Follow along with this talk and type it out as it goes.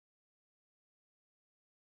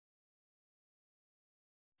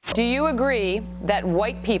Do you agree that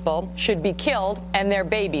white people should be killed and their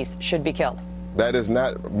babies should be killed? That is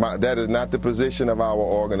not the position of our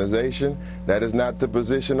organization. That is not the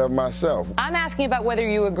position of myself. I'm asking about whether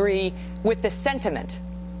you agree with the sentiment.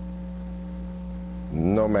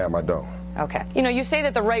 No, ma'am, I don't. Okay. You know, you say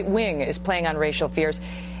that the right wing is playing on racial fears.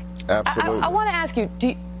 Absolutely. I want to ask you,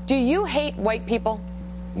 do you hate white people?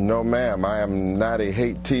 No, ma'am. I am not a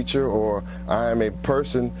hate teacher, or I am a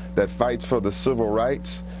person that fights for the civil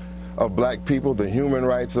rights of black people, the human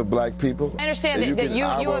rights of black people. I understand that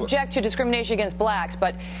you object to discrimination against blacks,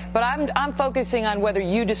 but I'm focusing on whether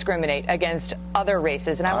you discriminate against other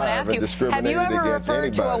races. And I want to ask you, have you ever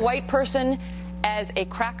referred to a white person as a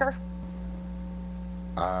cracker?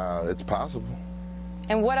 It's possible.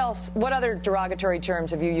 And what else? What other derogatory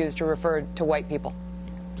terms have you used to refer to white people?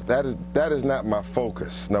 That is not my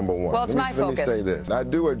focus, number one. Well, it's my focus. Let me say this. I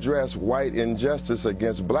do address white injustice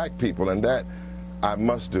against black people, and that I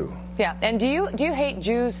must do. Yeah. And do you hate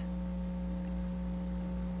Jews?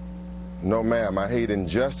 No, ma'am. I hate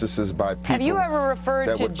injustices by people. Have you ever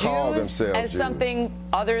referred to Jews as something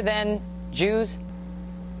other than Jews?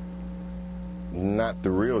 Not the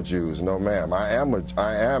real Jews, no, ma'am. I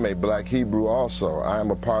am a black Hebrew also. I am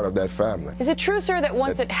a part of that family. Is it true, sir, that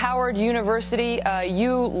once at Howard University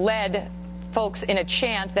you led folks in a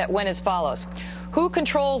chant that went as follows? Who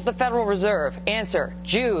controls the Federal Reserve? Answer,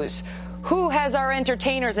 Jews. Who has our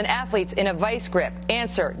entertainers and athletes in a vice grip?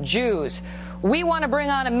 Answer, Jews. We want to bring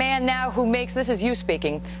on a man now who makes, this is you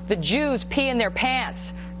speaking, the Jews pee in their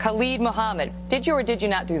pants. Khalid Muhammad. Did you or did you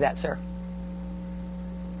not do that, sir?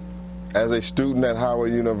 As a student at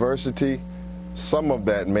Howard University, some of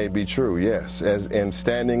that may be true, yes, as in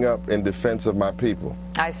standing up in defense of my people.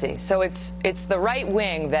 I see. So it's the right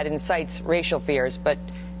wing that incites racial fears, but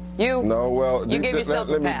you give yourself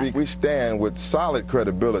a pass. We stand with solid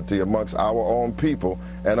credibility amongst our own people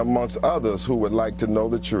and amongst others who would like to know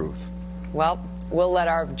the truth. Well, we'll let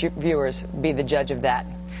our viewers be the judge of that.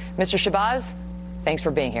 Mr. Shabazz, thanks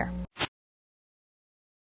for being here.